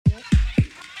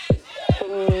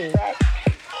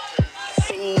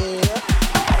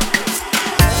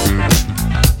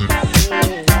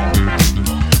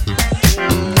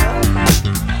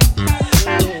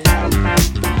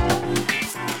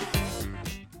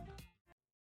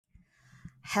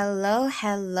Hello,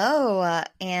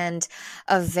 and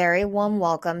a very warm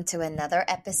welcome to another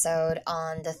episode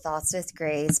on the Thoughts with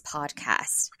Grace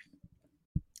podcast.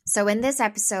 So, in this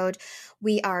episode,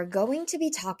 we are going to be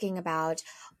talking about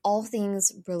all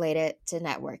things related to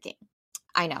networking.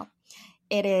 I know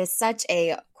it is such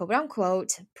a quote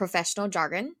unquote professional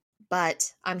jargon,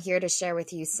 but I'm here to share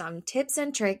with you some tips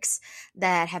and tricks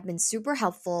that have been super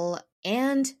helpful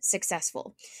and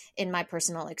successful in my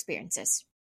personal experiences.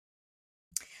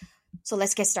 So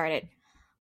let's get started.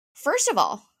 First of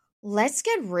all, let's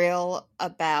get real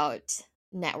about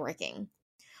networking.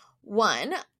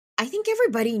 One, I think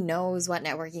everybody knows what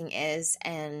networking is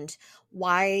and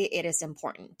why it is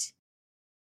important.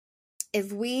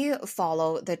 If we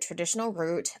follow the traditional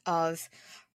route of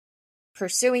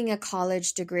pursuing a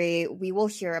college degree, we will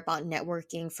hear about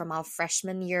networking from our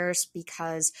freshman years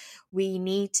because we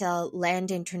need to land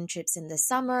internships in the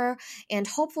summer, and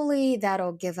hopefully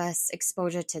that'll give us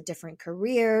exposure to different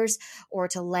careers or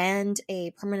to land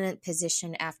a permanent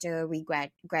position after we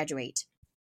graduate.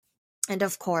 And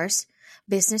of course,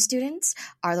 business students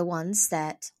are the ones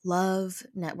that love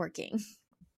networking,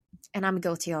 and I'm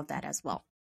guilty of that as well.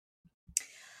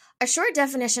 A short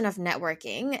definition of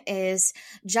networking is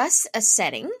just a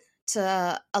setting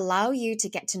to allow you to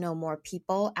get to know more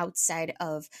people outside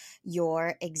of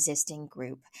your existing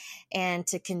group and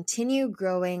to continue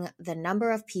growing the number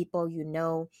of people you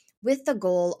know with the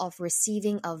goal of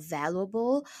receiving a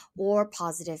valuable or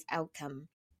positive outcome.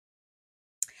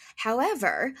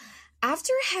 However,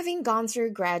 after having gone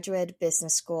through graduate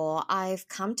business school, I've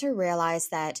come to realize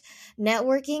that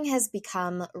networking has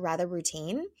become rather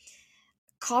routine.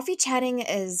 Coffee chatting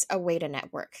is a way to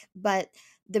network, but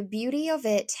the beauty of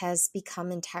it has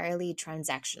become entirely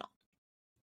transactional.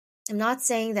 I'm not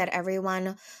saying that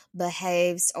everyone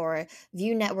behaves or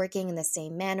view networking in the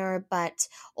same manner, but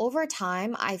over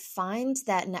time, I find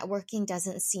that networking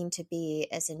doesn't seem to be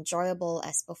as enjoyable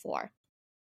as before.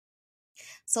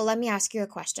 So let me ask you a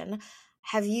question.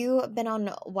 Have you been on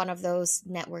one of those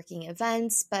networking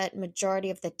events, but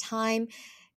majority of the time,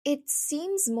 it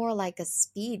seems more like a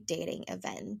speed dating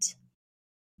event?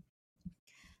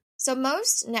 So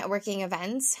most networking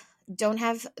events don't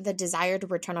have the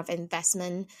desired return of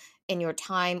investment in your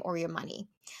time or your money.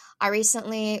 I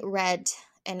recently read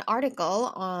an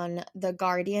article on The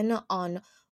Guardian on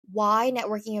why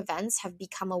networking events have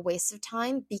become a waste of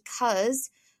time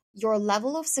because your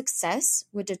level of success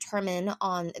would determine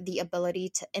on the ability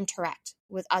to interact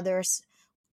with others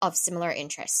of similar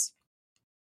interests.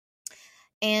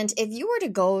 And if you were to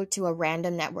go to a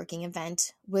random networking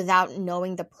event without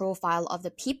knowing the profile of the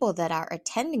people that are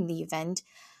attending the event,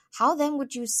 how then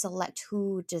would you select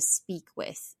who to speak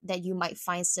with that you might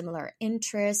find similar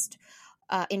interest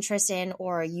in,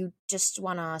 or you just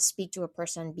want to speak to a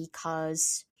person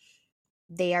because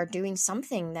they are doing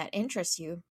something that interests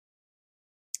you?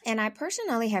 And I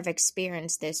personally have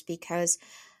experienced this because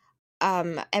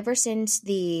ever since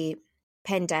the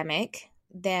pandemic,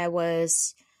 there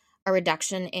was a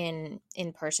reduction in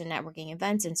in-person networking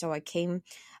events, and so I came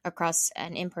across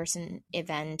an in-person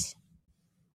event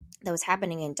that was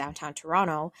happening in downtown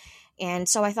Toronto, and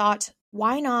so I thought,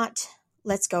 why not,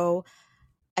 let's go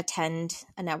attend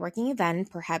a networking event.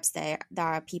 Perhaps there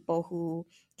are people who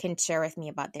can share with me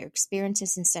about their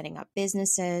experiences in setting up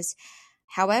businesses.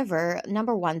 However,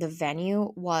 number one, the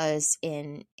venue was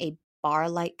in a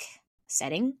bar-like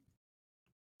setting.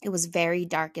 It was very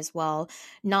dark as well.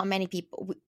 Not many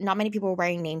people were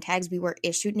wearing name tags. We were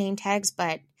issued name tags,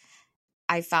 but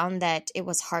I found that it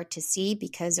was hard to see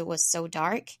because it was so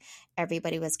dark.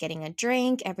 Everybody was getting a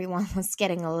drink. Everyone was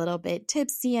getting a little bit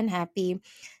tipsy and happy.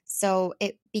 So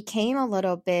it became a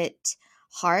little bit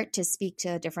hard to speak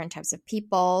to different types of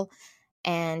people.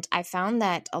 And I found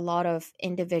that a lot of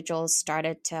individuals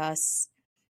started to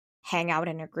hang out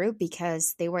in a group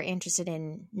because they were interested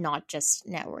in not just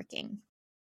networking.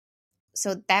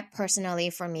 So that personally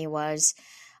for me was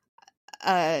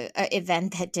a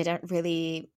event that didn't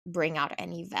really bring out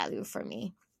any value for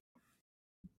me.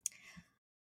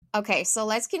 Okay, so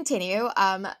let's continue.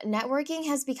 Networking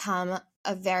has become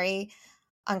a very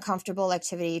uncomfortable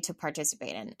activity to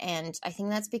participate in, and I think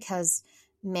that's because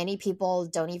many people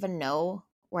don't even know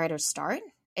where to start,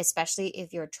 especially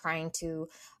if you're trying to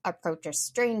approach a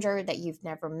stranger that you've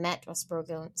never met or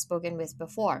spoken with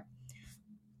before.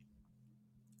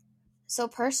 So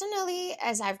personally,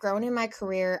 as I've grown in my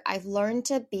career, I've learned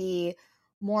to be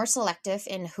more selective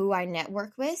in who I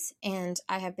network with, and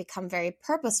I have become very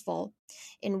purposeful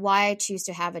in why I choose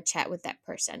to have a chat with that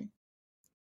person.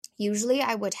 Usually,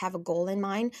 I would have a goal in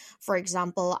mind. For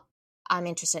example, I'm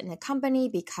interested in a company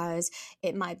because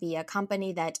it might be a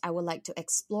company that I would like to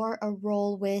explore a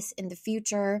role with in the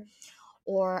future,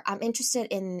 or I'm interested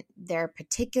in their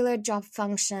particular job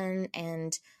function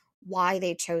and why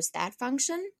they chose that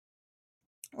function,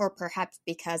 or perhaps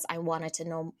because I wanted to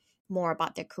know more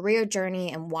about their career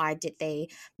journey and why did they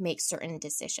make certain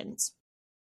decisions.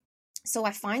 So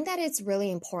I find that it's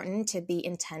really important to be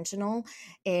intentional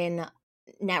in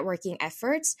networking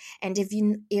efforts. And if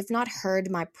you've not heard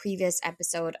my previous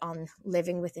episode on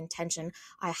living with intention,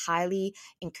 I highly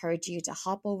encourage you to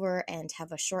hop over and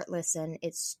have a short listen.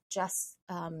 It's just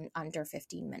under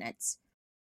 15 minutes.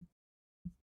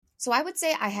 So I would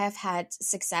say I have had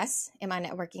success in my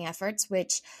networking efforts,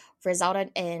 which resulted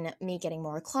in me getting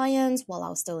more clients while I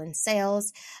was still in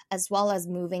sales, as well as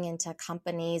moving into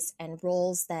companies and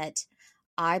roles that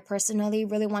I personally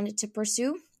really wanted to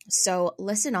pursue. So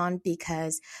listen on,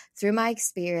 because through my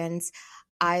experience,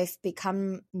 I've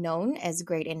become known as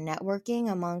great in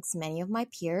networking amongst many of my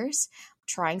peers,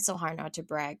 trying so hard not to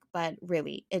brag, but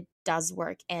really it does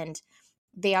work. And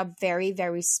they are very,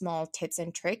 very small tips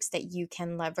and tricks that you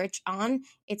can leverage on.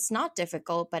 It's not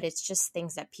difficult, but it's just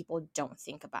things that people don't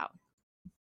think about.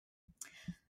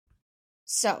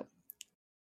 So,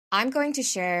 I'm going to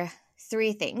share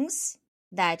 3 things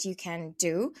that you can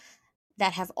do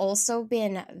that have also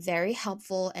been very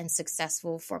helpful and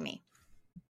successful for me.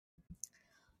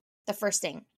 The first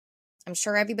thing, I'm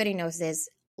sure everybody knows this,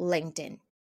 LinkedIn.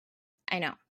 I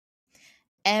know.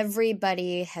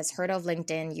 Everybody has heard of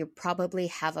LinkedIn. You probably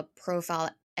have a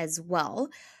profile as well.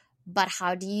 But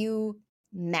how do you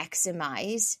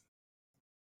maximize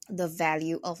the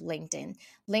value of LinkedIn?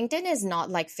 LinkedIn is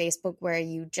not like Facebook where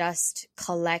you just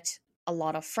collect a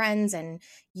lot of friends and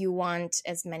you want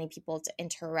as many people to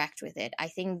interact with it. I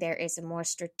think there is a more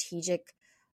strategic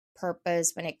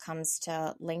purpose when it comes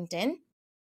to LinkedIn.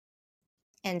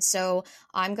 And so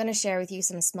I'm going to share with you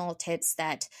some small tips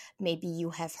that maybe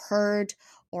you have heard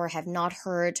or have not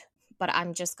heard, but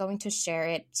I'm just going to share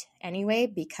it anyway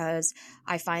because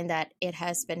I find that it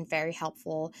has been very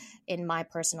helpful in my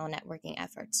personal networking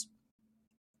efforts.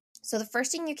 So the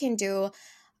first thing you can do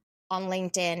on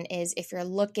LinkedIn is, if you're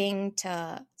looking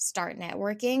to start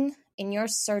networking, in your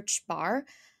search bar,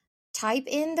 type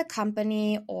in the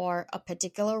company or a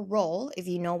particular role, if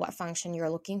you know what function you're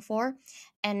looking for,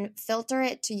 and filter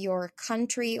it to your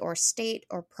country or state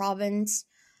or province.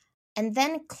 And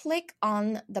then click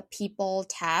on the People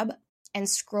tab and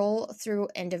scroll through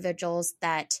individuals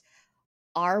that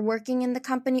are working in the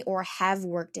company or have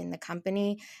worked in the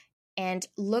company, and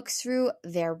look through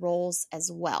their roles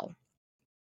as well,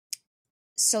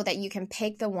 so that you can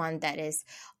pick the one that is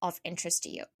of interest to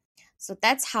you. So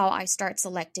that's how I start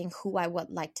selecting who I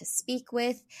would like to speak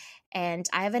with. And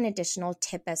I have an additional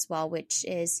tip as well, which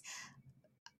is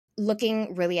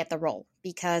looking really at the role,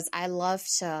 because I love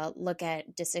to look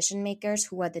at decision makers.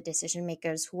 Who are the decision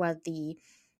makers? Who are the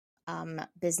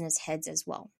business heads as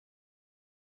well?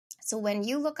 So when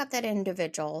you look up that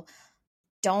individual,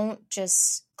 don't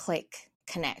just click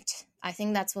connect. I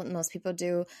think that's what most people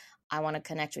do. I want to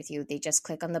connect with you. They just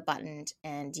click on the button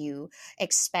and you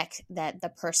expect that the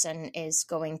person is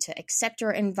going to accept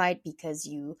your invite because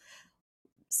you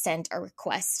sent a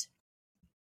request.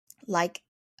 Like,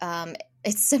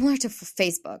 it's similar to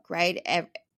Facebook, right?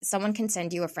 Someone can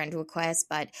send you a friend request,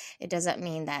 but it doesn't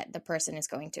mean that the person is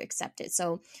going to accept it.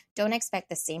 So don't expect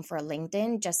the same for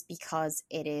LinkedIn just because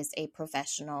it is a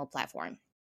professional platform.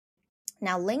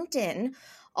 Now, LinkedIn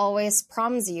always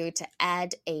prompts you to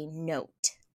add a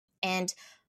note. And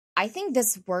I think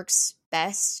this works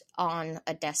best on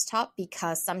a desktop,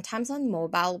 because sometimes on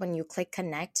mobile, when you click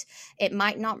connect, it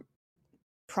might not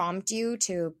prompt you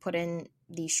to put in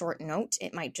the short note.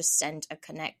 It might just send a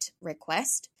connect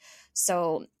request.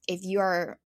 So if you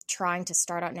are trying to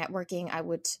start out networking, I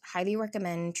would highly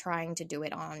recommend trying to do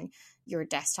it on your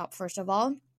desktop first of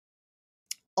all.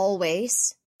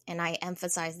 Always, and I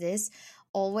emphasize this,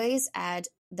 always add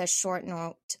the short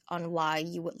note on why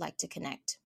you would like to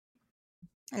connect.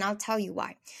 And I'll tell you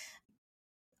why.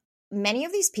 Many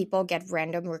of these people get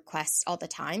random requests all the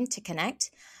time to connect.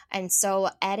 And so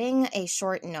adding a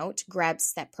short note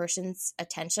grabs that person's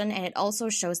attention. And it also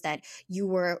shows that you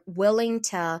were willing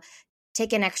to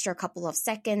take an extra couple of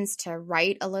seconds to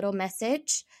write a little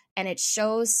message. And it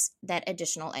shows that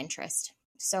additional interest.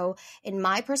 So in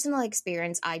my personal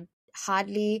experience, I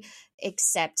hardly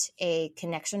accept a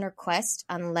connection request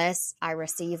unless I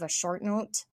receive a short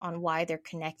note on why they're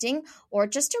connecting, or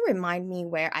just to remind me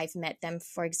where I've met them,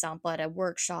 for example, at a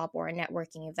workshop or a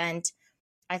networking event.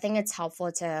 I think it's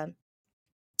helpful to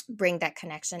bring that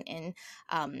connection in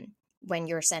when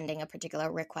you're sending a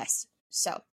particular request.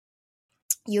 So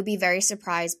You'll be very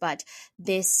surprised, but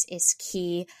this is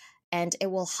key and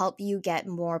it will help you get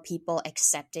more people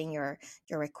accepting your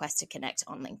request to connect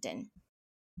on LinkedIn.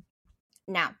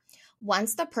 Now,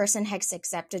 once the person has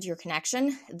accepted your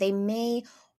connection, they may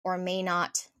or may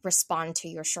not respond to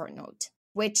your short note,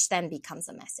 which then becomes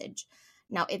a message.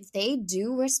 Now, if they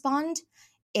do respond,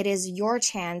 it is your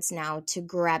chance now to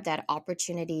grab that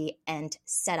opportunity and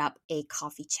set up a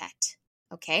coffee chat,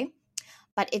 okay?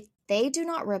 But if they do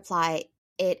not reply,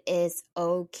 it is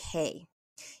okay.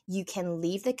 You can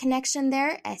leave the connection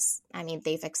there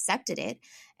they've accepted it.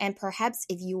 And perhaps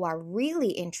if you are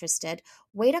really interested,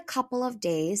 wait a couple of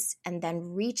days and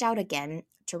then reach out again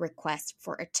to request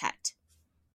for a chat.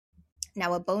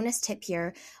 Now, a bonus tip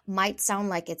here might sound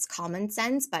like it's common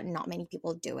sense, but not many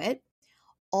people do it.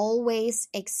 Always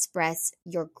express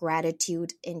your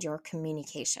gratitude in your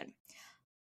communication.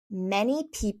 Many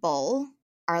people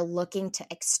are looking to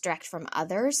extract from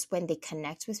others when they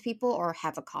connect with people or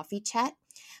have a coffee chat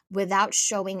without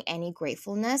showing any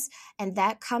gratefulness, and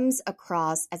that comes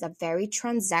across as a very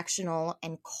transactional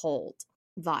and cold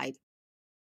vibe.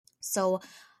 So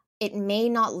it may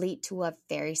not lead to a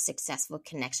very successful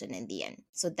connection in the end.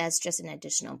 So that's just an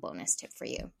additional bonus tip for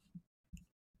you.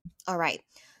 All right.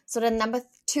 So the number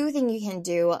 2 thing you can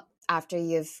do after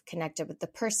you've connected with the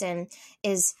person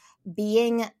is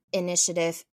being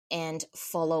initiative and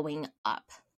following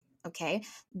up. Okay,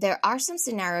 there are some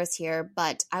scenarios here,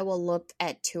 but I will look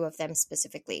at 2 of them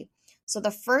specifically. So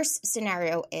the first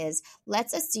scenario is,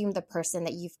 let's assume the person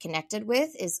that you've connected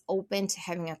with is open to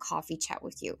having a coffee chat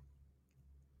with you.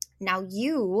 Now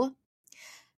you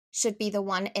should be the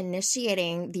one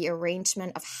initiating the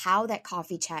arrangement of how that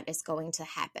coffee chat is going to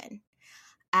happen.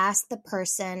 Ask the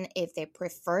person if they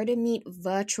prefer to meet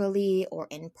virtually or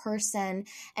in person,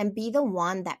 and be the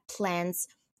one that plans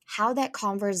how that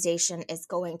conversation is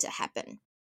going to happen.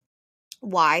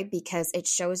 Why? Because it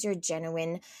shows your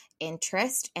genuine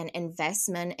interest and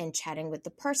investment in chatting with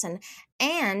the person,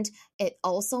 and it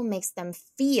also makes them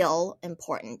feel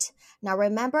important. Now,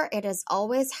 remember, it is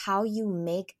always how you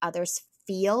make others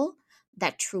feel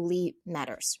that truly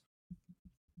matters.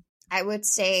 I would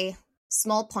say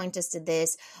small pointers to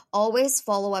this: always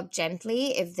follow up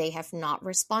gently if they have not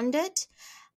responded,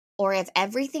 or if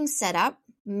everything's set up,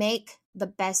 make the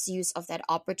best use of that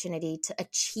opportunity to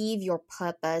achieve your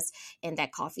purpose in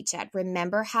that coffee chat.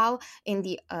 Remember how in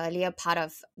the earlier part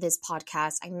of this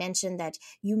podcast, I mentioned that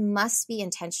you must be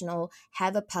intentional,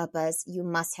 have a purpose, you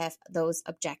must have those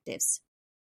objectives.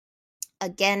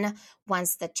 Again,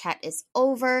 once the chat is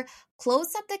over,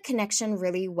 close up the connection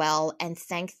really well and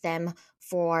thank them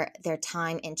for their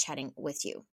time in chatting with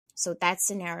you. So that's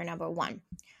scenario number 1.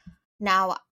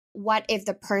 Now, what if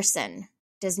the person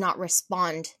does not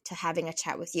respond to having a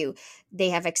chat with you? They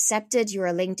have accepted your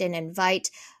LinkedIn invite,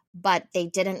 but they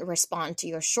didn't respond to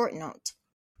your short note.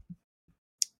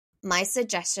 My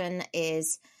suggestion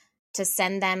is to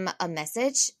send them a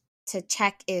message to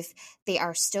check if they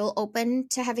are still open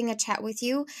to having a chat with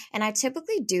you. And I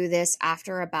typically do this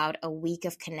after about a week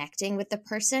of connecting with the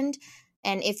person.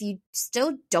 And if you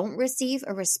still don't receive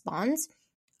a response,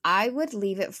 I would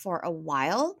leave it for a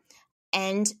while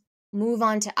and move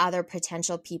on to other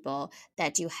potential people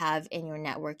that you have in your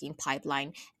networking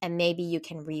pipeline. And maybe you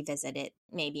can revisit it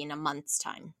maybe in a month's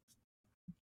time.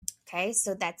 Okay,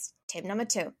 so that's tip number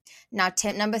 2. Now,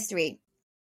 tip number 3.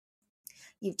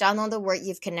 You've done all the work,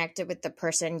 you've connected with the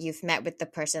person, you've met with the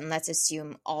person. Let's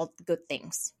assume all good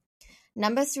things.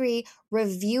 Number 3,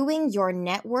 reviewing your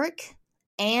network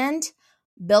and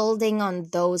building on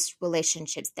those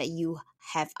relationships that you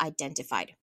have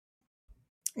identified.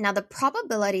 Now, the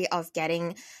probability of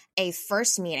getting a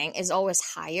first meeting is always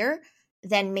higher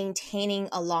than maintaining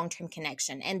a long-term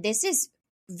connection. And this is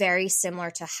very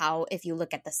similar to how, if you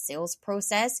look at the sales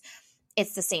process,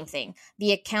 it's the same thing.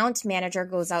 The account manager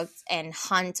goes out and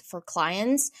hunt for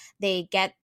clients. They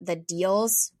get the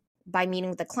deals by meeting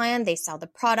with the client. They sell the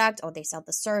product or they sell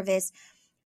the service.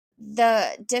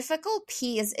 The difficult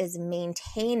piece is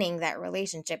maintaining that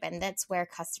relationship, and that's where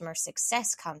customer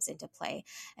success comes into play.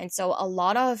 And so a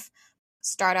lot of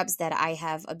startups that I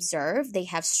have observed, they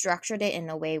have structured it in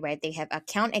a way where they have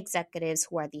account executives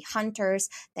who are the hunters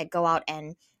that go out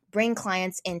and bring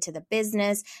clients into the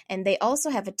business. And they also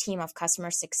have a team of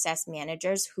customer success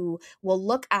managers who will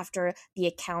look after the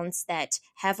accounts that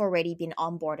have already been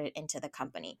onboarded into the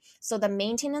company. So the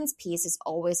maintenance piece is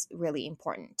always really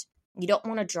important. You don't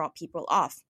want to drop people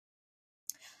off.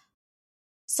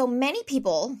 So many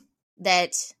people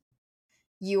that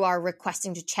you are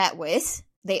requesting to chat with,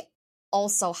 they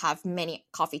also have many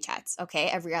coffee chats, okay,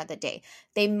 every other day.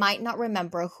 They might not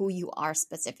remember who you are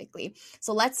specifically.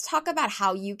 So let's talk about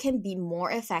how you can be more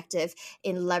effective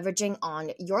in leveraging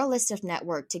on your list of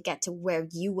network to get to where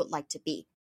you would like to be.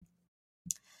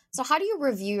 So how do you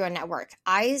review your network?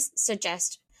 I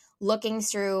suggest looking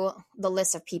through the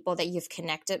list of people that you've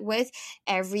connected with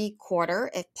every quarter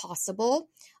if possible.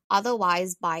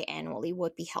 Otherwise, biannually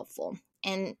would be helpful.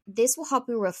 And this will help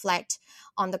you reflect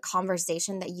on the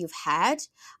conversation that you've had,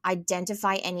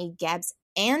 identify any gaps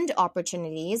and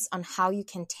opportunities on how you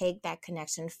can take that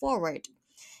connection forward.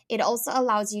 It also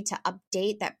allows you to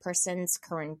update that person's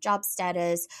current job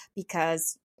status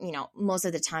because most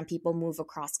of the time people move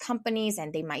across companies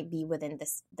and they might be within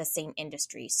the same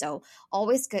industry. So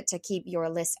always good to keep your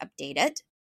list updated.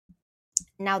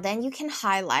 Now then you can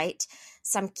highlight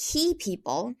some key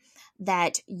people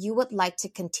that you would like to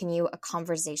continue a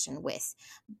conversation with.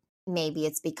 Maybe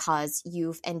it's because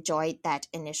you've enjoyed that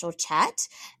initial chat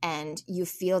and you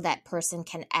feel that person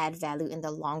can add value in the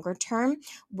longer term,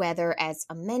 whether as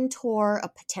a mentor, a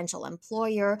potential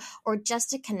employer, or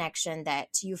just a connection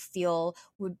that you feel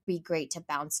would be great to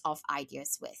bounce off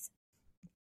ideas with.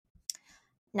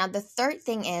 Now, the third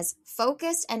thing is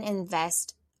focus and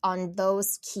invest on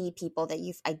those key people that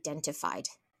you've identified,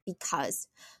 because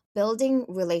building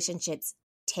relationships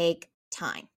take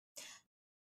time.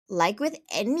 Like with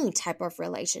any type of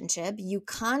relationship, you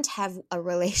can't have a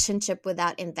relationship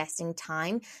without investing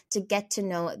time to get to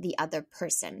know the other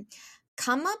person.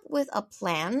 Come up with a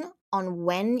plan on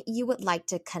when you would like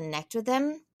to connect with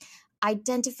them.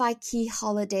 Identify key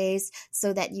holidays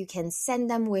so that you can send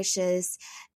them wishes.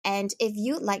 And if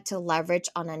you'd like to leverage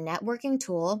on a networking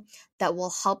tool that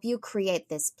will help you create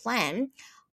this plan,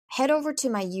 head over to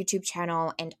my YouTube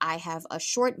channel and I have a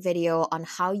short video on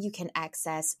how you can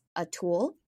access a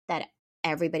tool that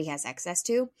everybody has access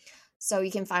to. So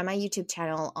you can find my YouTube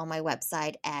channel on my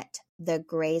website at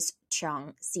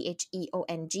thegracecheong,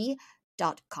 CHEONG.com.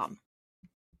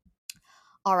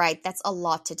 All right, that's a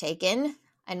lot to take in.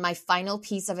 And my final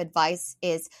piece of advice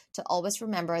is to always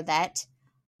remember that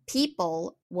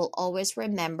people will always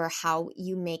remember how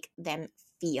you make them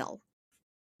feel.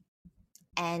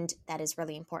 And that is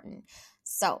really important.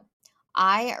 So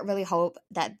I really hope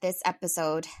that this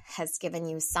episode has given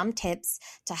you some tips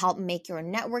to help make your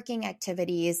networking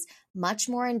activities much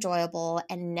more enjoyable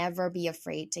and never be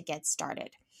afraid to get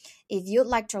started. If you'd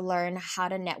like to learn how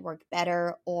to network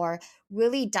better or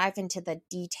really dive into the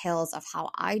details of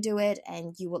how I do it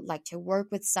and you would like to work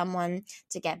with someone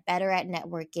to get better at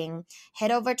networking,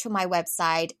 head over to my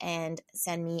website and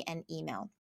send me an email.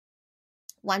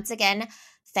 Once again,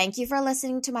 thank you for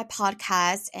listening to my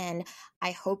podcast, and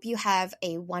I hope you have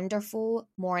a wonderful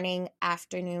morning,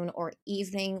 afternoon, or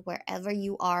evening wherever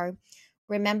you are.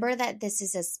 Remember that this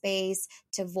is a space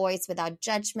to voice without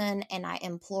judgment, and I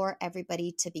implore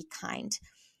everybody to be kind.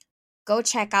 Go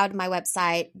check out my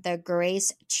website,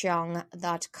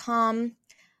 thegracecheong.com,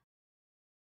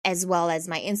 as well as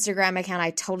my Instagram account.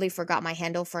 I totally forgot my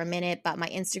handle for a minute, but my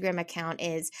Instagram account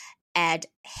is at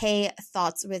Hey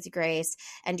Thoughts with Grace,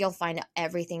 and you'll find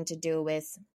everything to do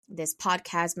with this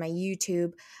podcast, my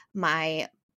YouTube, my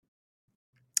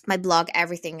blog,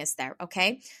 everything is there,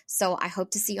 okay? So I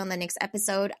hope to see you on the next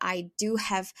episode. I do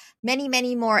have many,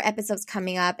 many more episodes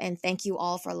coming up, and thank you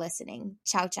all for listening.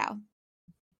 Ciao, ciao.